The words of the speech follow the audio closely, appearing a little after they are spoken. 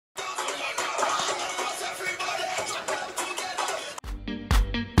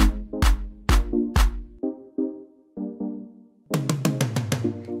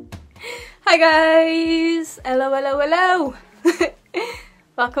Hi guys! Hello.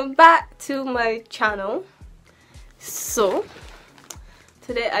 Welcome back to my channel. So,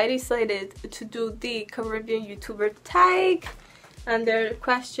 today I decided to do the Caribbean YouTuber tag, and there are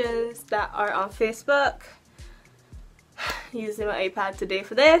questions that are on Facebook. Using my iPad today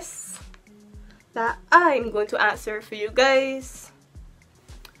for this, that I'm going to answer for you guys.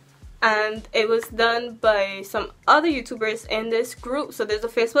 And it was done by some other YouTubers in this group. So there's a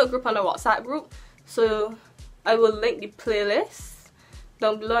Facebook group and a WhatsApp group. So I will link the playlist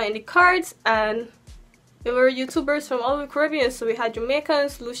down below in the cards. And there were YouTubers from all over the Caribbean. So we had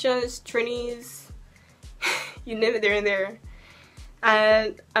Jamaicans, Lucians, Trinis, you name it, they're in there.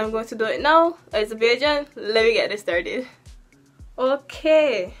 And I'm going to do it now. Azerbaijan, let me get this started.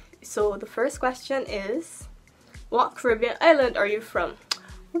 Okay, so the first question is, what Caribbean island are you from?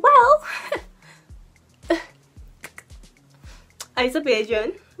 Well,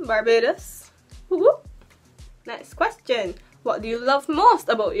 Azerbaijan, Barbados. Woo-woo. Next question. What do you love most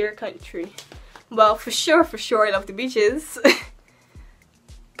about your country? Well, for sure, I love the beaches.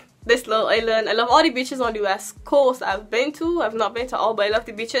 This little island. I love all the beaches on the west coast I've been to. I've not been to all, but I love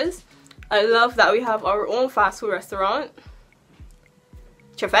the beaches. I love that we have our own fast food restaurant,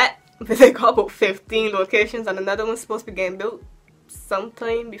 Chafet. They got about 15 locations, and another one's supposed to be getting built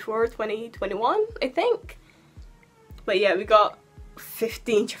sometime before 2021, I think. But yeah, we got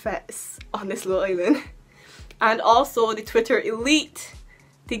 15 chafets on this little island. And also the Twitter Elite,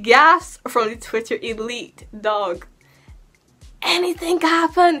 the gas from the Twitter Elite, dog, anything can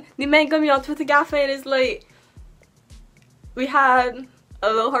happen. The man got me on Twitter gaffing. It's like, we had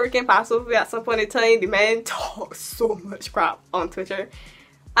a little hurricane pass over at some point in time. The man talked so much crap on Twitter.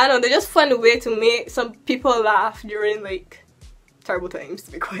 I don't know, they're just fun way to make some people laugh during like terrible times,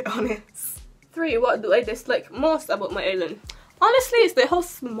 to be quite honest. 3. What do I dislike most about my island? Honestly, it's the how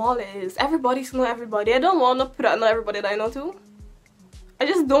small it is. Everybody's know everybody. I don't want to put out know everybody that I know too. I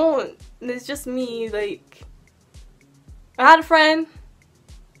just don't. It's just me. Like, I had a friend,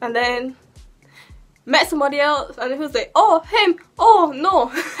 and then met somebody else, and it was like, oh, him, oh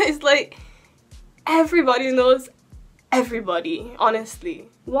no. It's like everybody knows everybody, honestly.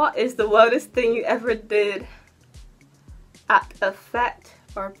 What is the wildest thing you ever did at a fete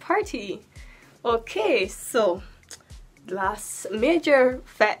or party? Okay, so the last major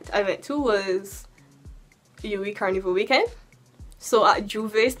fete I went to was Uwi Carnival Weekend. So at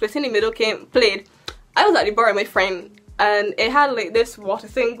Juve, Split in the Middle played. I was at the bar with my friend, and it had like this water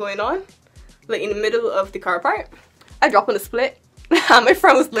thing going on, like in the middle of the car park. I dropped on the split, and my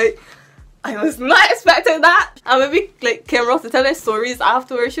friend was like, I was not expecting that. And maybe like came around to telling stories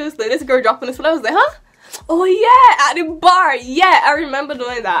afterwards. She was like, this girl dropping the split. I was like, huh? Oh yeah, at the bar. Yeah, I remember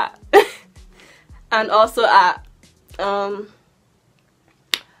doing that. And also at Uwi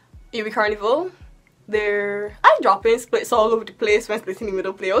Carnival, I drop in splits all over the place when Split in the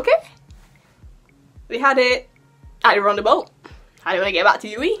Middle play, okay? We had it at the roundabout. I didn't want to get back to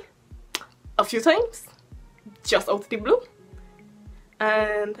Uwi a few times, just out of the blue.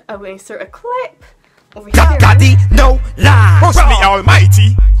 And I will insert a clip over here. Daddy, no lie. Trust me,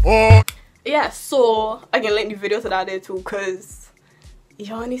 almighty. Oh. Yeah, so I can link the video to that there too, because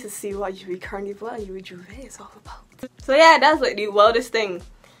y'all need to see what Uwi Carnival and Uwi Juve is all about. So yeah, that's like the wildest thing.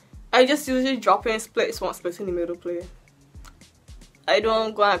 I just usually drop in splits once Split in the Middle play. I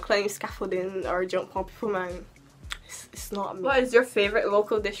don't go and climb scaffolding or jump on people, man. It's not me. What is your favorite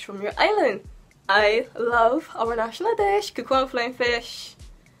local dish from your island? I love our national dish, cuckoo and flying fish.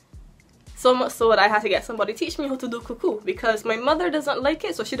 So much so that I had to get somebody to teach me how to do cuckoo, because my mother doesn't like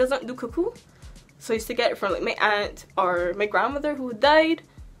it, so she doesn't do cuckoo. So I used to get it from like my aunt or my grandmother who died,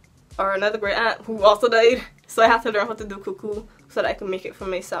 or another great aunt who also died. So I had to learn how to do cuckoo so that I can make it for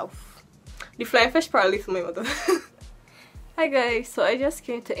myself. The flying fish probably for my mother. Hi guys, so I just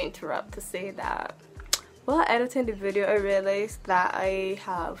came to interrupt to say that while editing the video I realized that I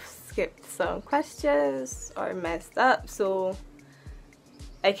have skipped some questions or messed up, so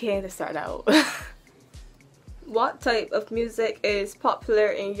I came to start out. What type of music is popular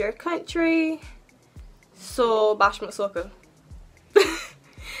in your country? So, bashment soca.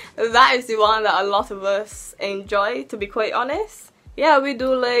 That is the one that a lot of us enjoy, to be quite honest. Yeah, we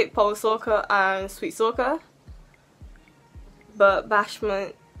do like power soca and sweet soca, but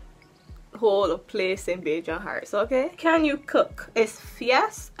bashment hold a place in Bajan hearts, okay? Can you cook? Is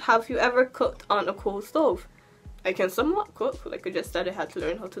yes. Have you ever cooked on a coal stove? I can somewhat cook. Like, I just said, I had to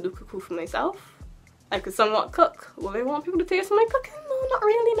learn how to do cuckoo for myself. I could somewhat cook. Will I want people to taste my cooking? No, not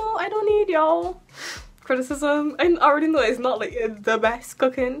really, no. I don't need y'all criticism. I already know it's not like the best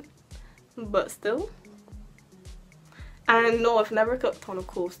cooking, but still. And no, I've never cooked on a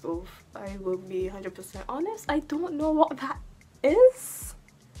coal stove. I will be 100% honest, I don't know what that is.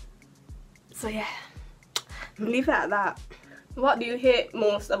 So yeah, leave it at that. What do you hate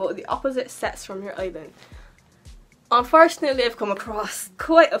most about the opposite sex from your island? Unfortunately, I've come across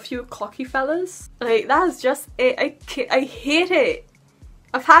quite a few cocky fellas. Like, that's just it. I hate it.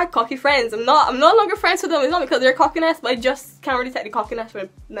 I've had cocky friends. I'm no longer friends with them. It's not because they're cockiness, but I just can't really take the cockiness from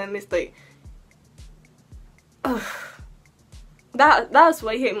them. It's like, ugh. That's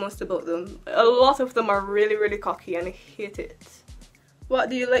what I hate most about them. A lot of them are really, really cocky and I hate it. What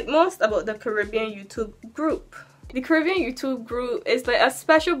do you like most about the Caribbean YouTube group? The Caribbean YouTube group is like a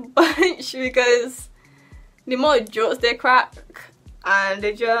special bunch because the more jokes they crack and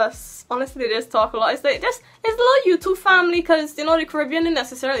they just, honestly, they just talk a lot. It's like, it's a little YouTube family because, you know, the Caribbean isn't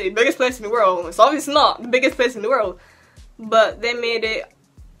necessarily the biggest place in the world. It's obviously not the biggest place in the world. But they made it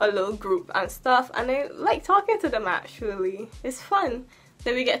a little group and stuff, and I like talking to them actually. It's fun.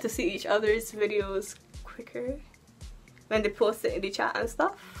 Then we get to see each other's videos quicker when they post it in the chat and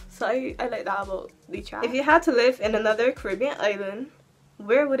stuff. So I like that about the chat. If you had to live in another Caribbean island,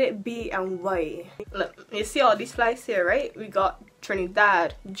 where would it be and why? Look, you see all these flags here, right? We got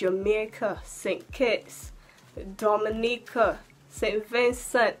Trinidad, Jamaica, St. Kitts, Dominica, St.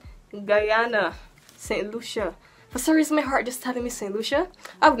 Vincent, Guyana, St. Lucia. For some reason my heart just telling me St. Lucia.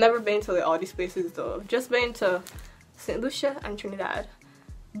 I've never been to like all these places though. Just been to St. Lucia and Trinidad.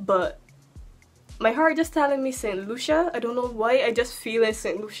 But my heart just telling me St. Lucia. I don't know why. I just feel in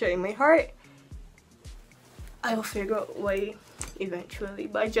St. Lucia in my heart. I will figure out why eventually.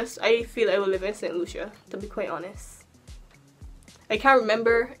 But I feel I will live in St. Lucia, to be quite honest. I can't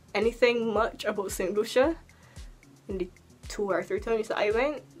remember anything much about St. Lucia in the 2 or 3 times that I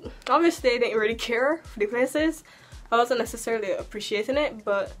went. Obviously I didn't really care for the places. I wasn't necessarily appreciating it,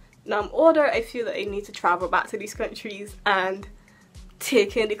 but now I'm older, I feel that I need to travel back to these countries and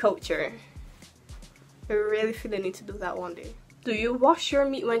take in the culture. I really feel I need to do that one day. Do you wash your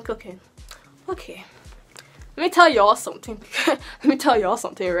meat when cooking? Okay, let me tell y'all something. Let me tell y'all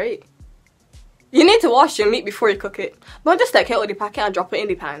something, right? You need to wash your meat before you cook it. Don't just take it out of the packet and drop it in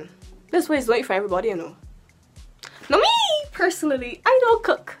the pan. This way is doing it for everybody, you know. Now me, personally, I don't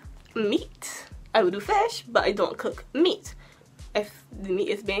cook meat. I will do fish, but I don't cook meat. If the meat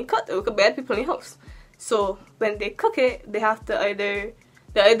is being cooked, it will cook by other people in the house. So when they cook it, they have to either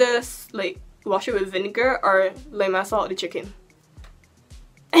like wash it with vinegar or lime and salt the chicken.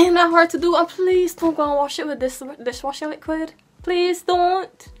 Ain't that hard to do? And please don't go and wash it with this dishwashing liquid. Please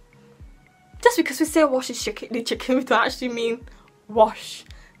don't. Just because we say wash the chicken, we don't actually mean wash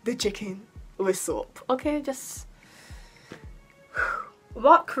the chicken with soap. Okay, just.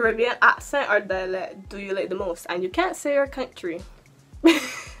 What Caribbean accent or dialect do you like the most? And you can't say your country.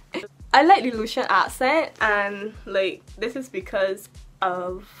 I like the Lucian accent, and like this is because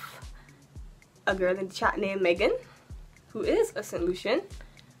of a girl in the chat named Megan, who is a St. Lucian.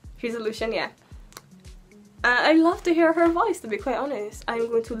 She's a Lucian, yeah. I love to hear her voice, to be quite honest. I'm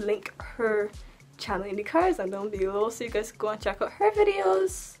going to link her channel in the cards and down below so you guys go and check out her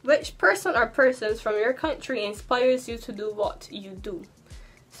videos. Which person or persons from your country inspires you to do what you do?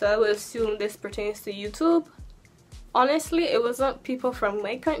 So I would assume this pertains to YouTube. Honestly, it wasn't people from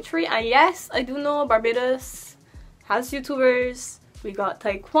my country, and yes, I do know Barbados has YouTubers. We got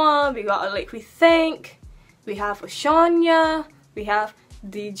Taekwon, we got Like We Think, we have Oshania, we have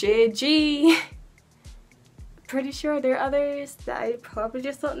DJG. Pretty sure there are others that I probably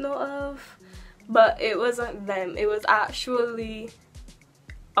just don't know of, but it wasn't them. It was actually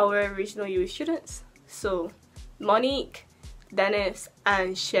our regional Uwi students. So Monique, Dennis,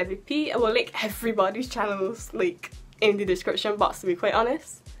 and Chevy P. I will link everybody's channels like in the description box, to be quite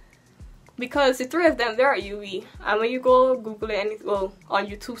honest, because the 3 of them, they're at Uwi, and when you go Google it, on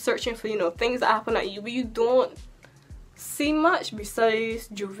YouTube searching for, you know, things that happen at Uwi, you don't see much besides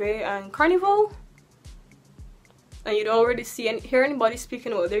Juve and Carnival, and you don't really hear anybody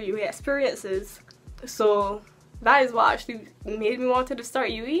speaking about their Uwi experiences. So that is what actually made me want to start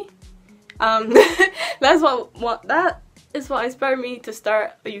Uwi. That is what inspired me to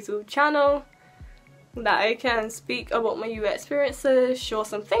start a YouTube channel, that I can speak about my Uwi experiences, show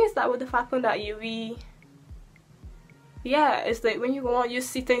some things that would have happened at Uwi. Yeah, it's like when you go on, you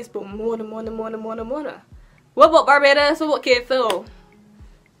see things, but more. What about Barbados? What about Cavehill?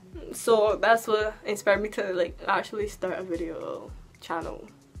 So that's what inspired me to like actually start a video channel.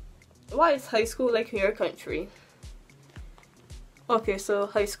 What is high school like in your country? Okay, so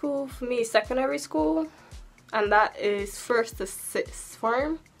high school for me is secondary school, and that is 1st to 6th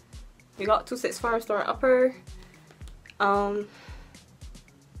form. We got 2 6th forms to our upper.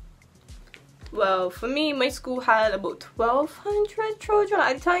 Well, for me, my school had about 1,200 children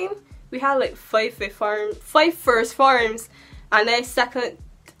at the time. we had like five first farms, and then second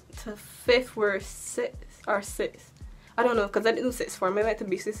to fifth were six. I don't know, because I didn't do sixth form. I went to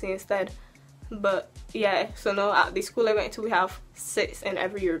BCC instead. But yeah, so now at the school I went to, we have 6 in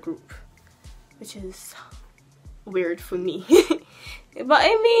every year group, which is weird for me. But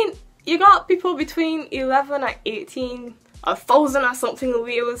I mean, you got people between 11 and 18, 1,000 or something a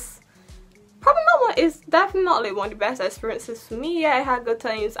week. It was probably not one. It's definitely not like one of the best experiences for me. Yeah, I had good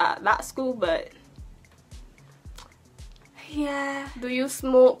times at that school, but yeah. Do you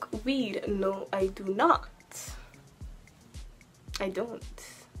smoke weed? No, I do not. I don't.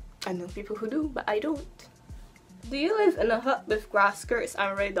 I know people who do, but I don't. Do you live in a hut with grass skirts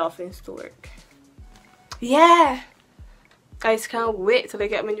and ride dolphins to work? Yeah! I just can't wait till I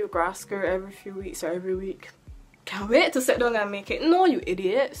get my new grass skirt every few weeks or every week. Can't wait to sit down and make it. No, you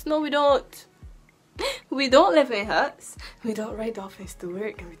idiots. No, we don't. We don't live in huts. We don't ride dolphins to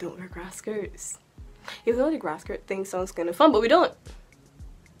work, and we don't wear grass skirts. Even though the grass skirt thing sounds kind of fun, but we don't.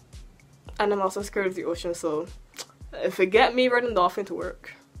 And I'm also scared of the ocean, so forget me riding dolphin to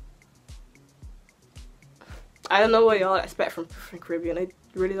work. I don't know what y'all expect from Caribbean. I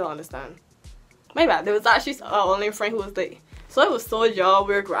really don't understand. My bad. There was actually an online friend who was like, so I was told y'all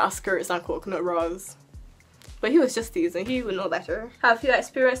wear grass skirts and coconut bras. But he was just teasing. He would know better. Have you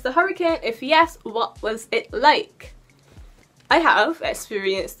experienced a hurricane? If yes, what was it like? I have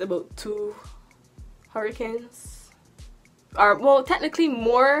experienced about 2 hurricanes. Or, well, technically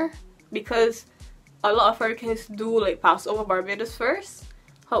more, because a lot of hurricanes do like pass over Barbados first.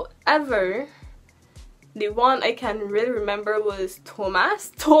 However, the one I can really remember was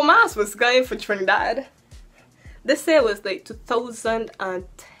Thomas. Thomas was going for Trinidad. This year was like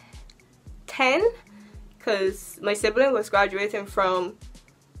 2010, because my sibling was graduating from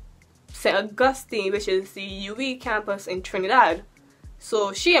St. Augustine, which is the Uwi campus in Trinidad.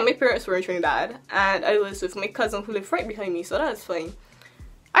 So she and my parents were in Trinidad, and I was with my cousin who lived right behind me, so that was fine.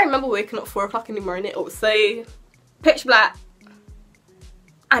 I remember waking up 4 o'clock in the morning outside, pitch black,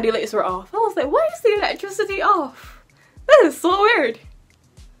 and the lights were off. I was like, why is the electricity off? That is so weird.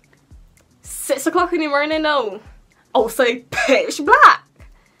 6 o'clock in the morning now, outside pitch black.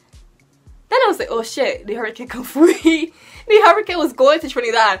 Then I was like, oh shit, the hurricane come through. The hurricane was going to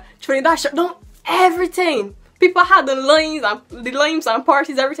Trinidad. Trinidad shut down everything. People had the limes and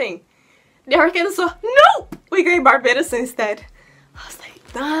parties, everything. The hurricane was so, nope, we go to Barbados instead. I was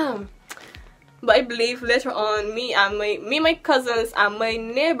like, damn. But I believe later on, me and my cousins and my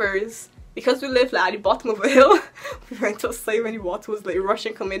neighbors, because we lived like at the bottom of a hill, we went outside when the water was like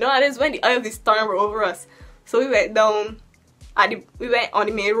rushing coming down, and it's when the eye of the storm were over us. So we went down, we went on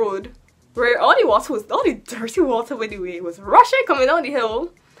the main road, where all the dirty water by the way was rushing coming down the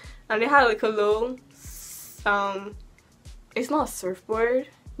hill, and they had like a little, it's not a surfboard,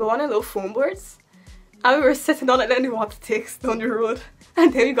 but one of the little foam boards, and we were sitting on it, and then the water takes down the road.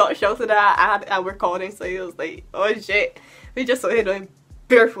 And then we got shouted at and we're calling, so it was like, oh shit, we just started doing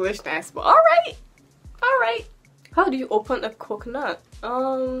bare foolishness. But alright. How do you open a coconut?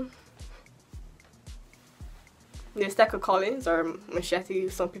 The stack of Collins or machete,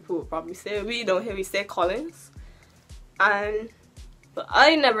 some people would probably say. We don't hear we say Collins. But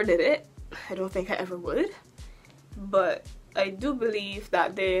I never did it. I don't think I ever would. But I do believe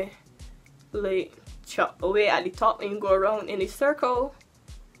that they like chop away at the top and you go around in a circle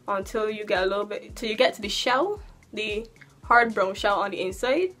until you get a little bit, till you get to the shell, the hard brown shell on the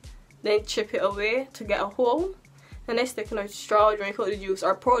inside. Then chip it away to get a hole, and then stick in a straw, drink out the juice,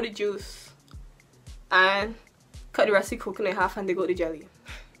 or pour the juice and cut the rest of the coconut in half and dig out the jelly.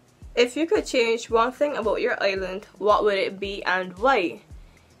 If you could change one thing about your island, what would it be and why?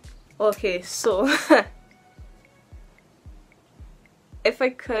 Okay, so if I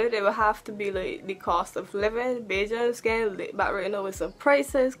could, it would have to be like the cost of living. Beijing's getting lit back right now with some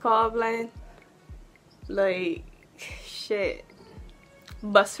prices, cobbling. Like, shit.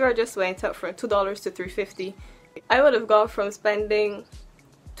 Bus fare just went up from $2 to $3.50. I would have gone from spending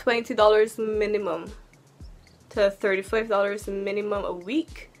 $20 minimum to $35 minimum a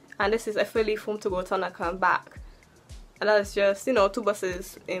week. And this is if I leave home to go to and I come back. And that's just, you know, 2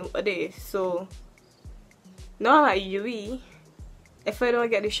 buses in a day. So, now I'm at UE. If I don't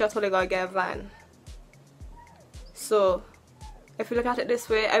get the shuttle, I gotta get a van. So, if you look at it this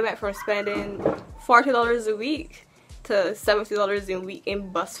way, I went from spending $40 a week to $70 a week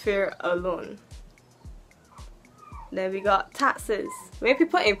in bus fare alone. Then we got taxes. When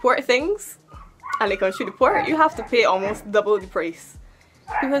people import things and they come through the port, you have to pay almost double the price.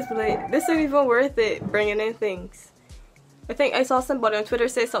 Because like, this isn't even worth it bringing in things. I think I saw somebody on Twitter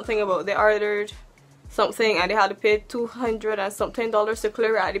say something about they ordered something and they had to pay $200 and something to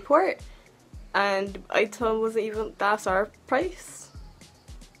clear it at the port, and the item wasn't even that's our price.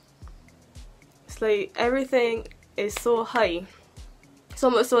 It's like everything is so high, so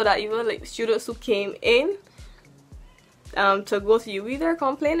much so that even like students who came in to go to Uwi, they're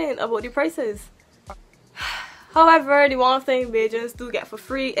complaining about the prices. However, the one thing Bajans do get for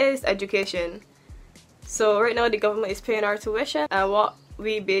free is education. So right now the government is paying our tuition, and what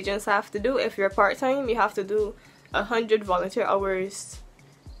we Bajans have to do, if you're part-time, you have to do 100 volunteer hours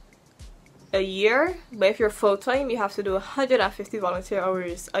a year, but if you're full-time, you have to do 150 volunteer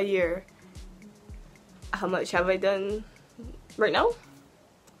hours a year. How much have I done right now?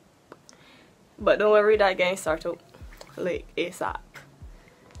 But don't worry, that getting started like ASAP.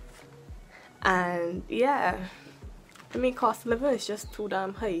 And yeah, I mean, cost of living is just too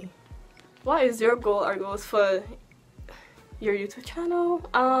damn high. What is your goal or goals for your YouTube channel?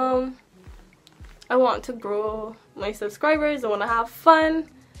 I want to grow my subscribers, I want to have fun,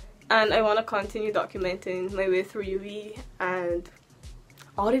 and I want to continue documenting my way through Uwi and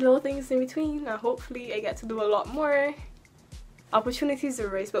all the little things in between, and hopefully I get to do a lot more. Opportunities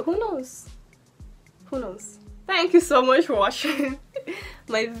arise, but who knows? Who knows? Thank you so much for watching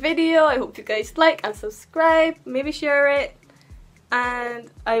my video. I hope you guys like and subscribe, maybe share it, and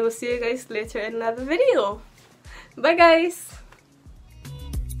I will see you guys later in another video. Bye guys!